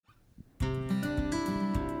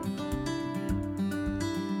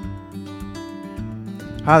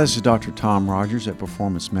Hi, this is Dr. Tom Rogers at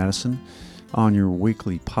Performance Medicine on your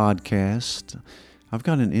weekly podcast. I've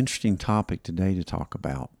got an interesting topic today to talk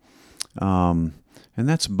about, and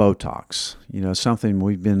that's Botox. Something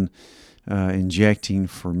we've been injecting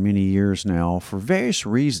for many years now for various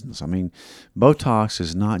reasons. I mean, Botox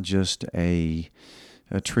is not just a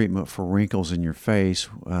treatment for wrinkles in your face.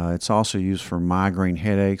 It's also used for migraine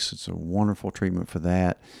headaches. It's a wonderful treatment for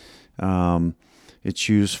that. It's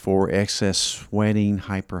used for excess sweating,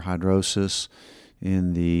 hyperhidrosis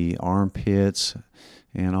in the armpits,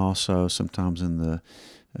 and also sometimes in the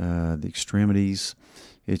extremities.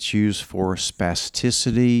 It's used for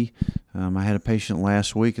spasticity. I had a patient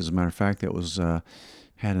last week, as a matter of fact, that was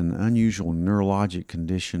had an unusual neurologic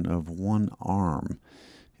condition of one arm,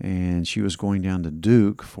 and she was going down to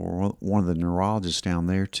Duke for one of the neurologists down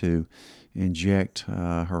there to inject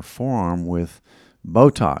her forearm with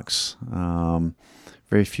Botox.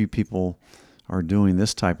 Very few people are doing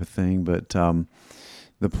this type of thing, but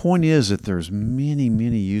the point is that there's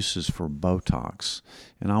many uses for Botox,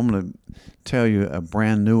 and I'm going to tell you a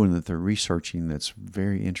brand new one that they're researching that's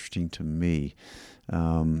very interesting to me,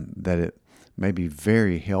 that it may be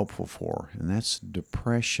very helpful for, and that's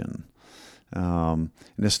depression. And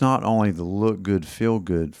it's not only the look good, feel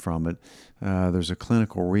good from it. There's a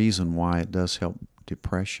clinical reason why it does help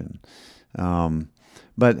depression.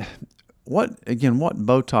 But what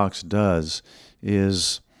Botox does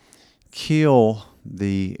is kill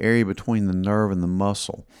the area between the nerve and the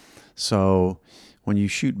muscle. So when you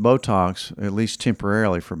shoot Botox, at least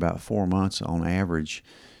temporarily for about 4 months on average,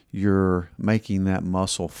 you're making that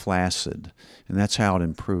muscle flaccid, and that's how it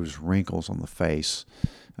improves wrinkles on the face.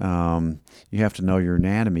 You have to know your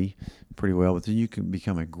anatomy pretty well, but then you can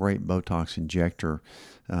become a great Botox injector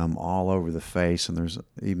all over the face, and there's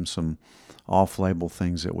even some off-label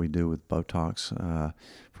things that we do with Botox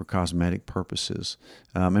for cosmetic purposes.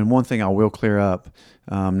 And one thing I will clear up,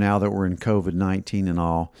 now that we're in COVID-19 and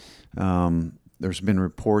all, there's been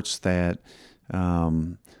reports that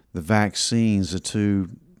the vaccines, the two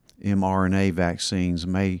mRNA vaccines,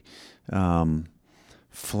 may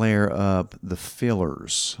flare up the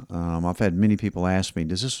fillers. I've had many people ask me,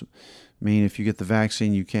 does this mean if you get the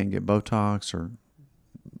vaccine you can't get Botox or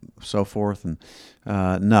so forth? And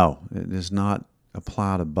no, it does not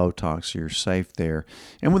apply to Botox, so you're safe there.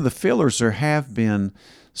 And with the fillers, there have been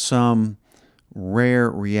some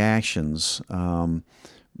rare reactions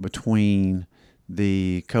between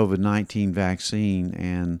the COVID-19 vaccine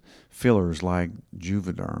and fillers like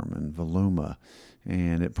Juvederm and Voluma,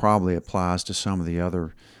 and it probably applies to some of the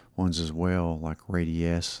other ones as well, like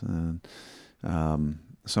Radiesse and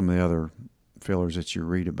some of the other fillers that you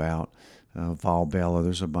read about. Volbella,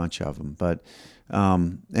 there's a bunch of them. But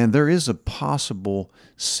and there is a possible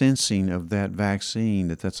sensing of that vaccine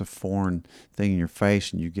that's a foreign thing in your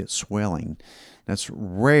face and you get swelling. That's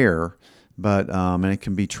rare, but and it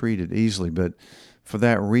can be treated easily. But for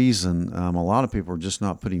that reason, a lot of people are just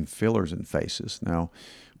not putting fillers in faces. Now,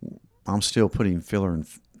 I'm still putting filler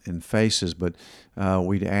in faces, but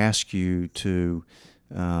we'd ask you to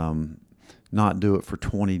not do it for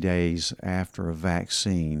 20 days after a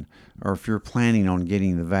vaccine, or if you're planning on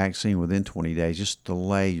getting the vaccine within 20 days, just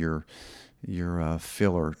delay your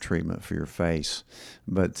filler treatment for your face.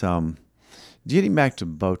 But getting back to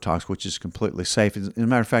Botox, which is completely safe. As a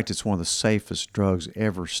matter of fact, it's one of the safest drugs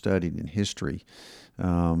ever studied in history.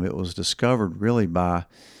 It was discovered really by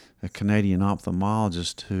a Canadian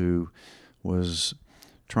ophthalmologist who was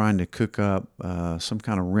trying to cook up some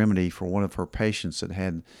kind of remedy for one of her patients that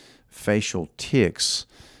had facial tics,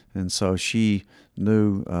 and so she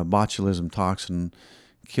knew botulism toxin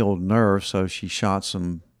killed nerves, so she shot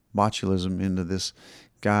some botulism into this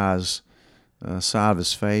guy's side of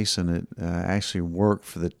his face, and it actually worked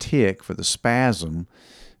for the tic, for the spasm,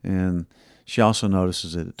 and she also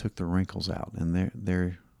notices that it took the wrinkles out, and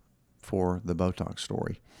there for the Botox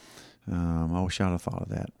story. I wish I'd have thought of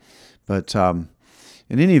that, but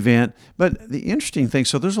in any event, but the interesting thing,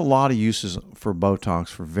 so there's a lot of uses for Botox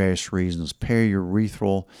for various reasons.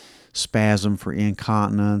 Periurethral spasm for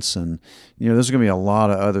incontinence, and there's going to be a lot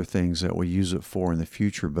of other things that we use it for in the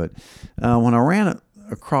future. But when I ran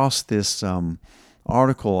across this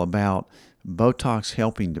article about Botox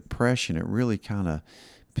helping depression, it really kind of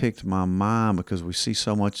piqued my mind, because we see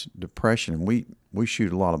so much depression, and we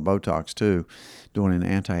shoot a lot of Botox too, doing an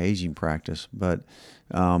anti-aging practice. But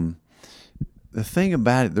the thing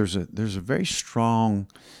about it, there's a very strong,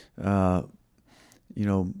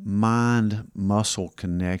 mind-muscle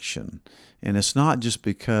connection, and it's not just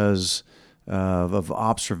because of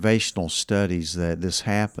observational studies that this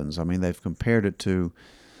happens. I mean, they've compared it to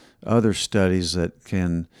other studies that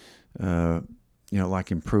can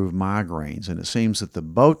like improve migraines. And it seems that the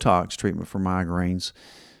Botox treatment for migraines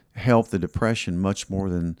help the depression much more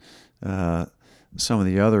than some of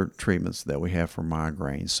the other treatments that we have for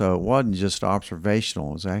migraines. So it wasn't just observational.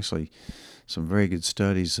 It was actually some very good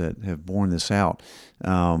studies that have borne this out.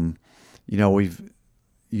 We've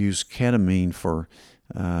used ketamine for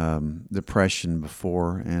depression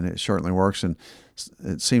before, and it certainly works. And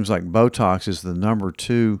it seems like Botox is the number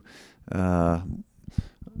 2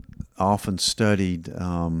 often studied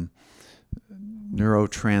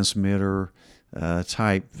neurotransmitter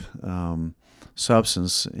type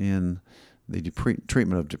substance in the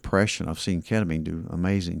treatment of depression. I've seen ketamine do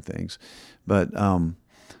amazing things. But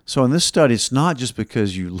so in this study, it's not just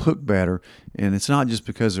because you look better, and it's not just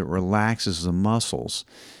because it relaxes the muscles,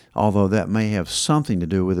 although that may have something to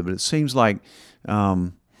do with it. But it seems like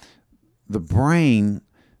the brain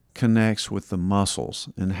connects with the muscles,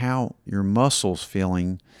 and how your muscles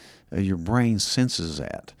feeling, your brain senses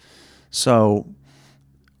that. So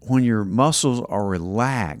when your muscles are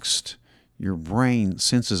relaxed, your brain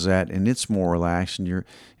senses that, and it's more relaxed,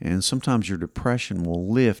 and sometimes your depression will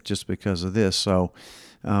lift just because of this. So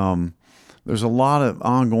there's a lot of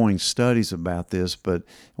ongoing studies about this, but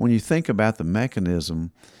when you think about the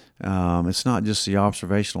mechanism, it's not just the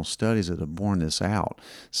observational studies that have borne this out.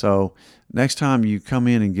 So next time you come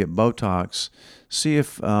in and get Botox, see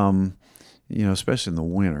if, especially in the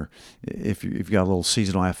winter, if you've got a little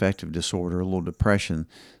seasonal affective disorder, a little depression,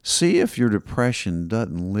 see if your depression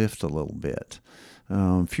doesn't lift a little bit.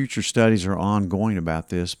 Future studies are ongoing about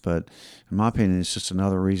this, but in my opinion, it's just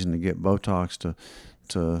another reason to get Botox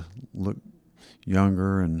to look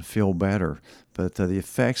younger and feel better. But the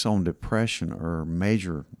effects on depression are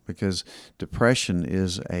major, because depression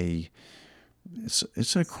is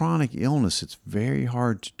it's a chronic illness. It's very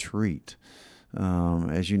hard to treat.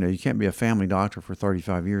 As you know, you can't be a family doctor for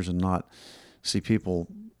 35 years and not see people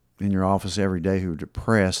in your office every day who are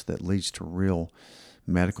depressed. That leads to real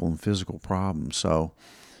medical and physical problems. So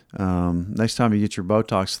next time you get your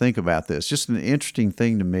Botox, think about this. Just an interesting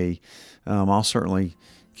thing to me. I'll certainly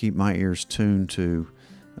keep my ears tuned to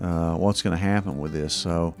what's going to happen with this.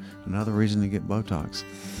 So another reason to get Botox.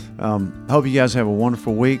 Hope you guys have a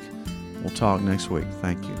wonderful week. We'll talk next week.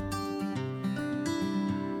 Thank you.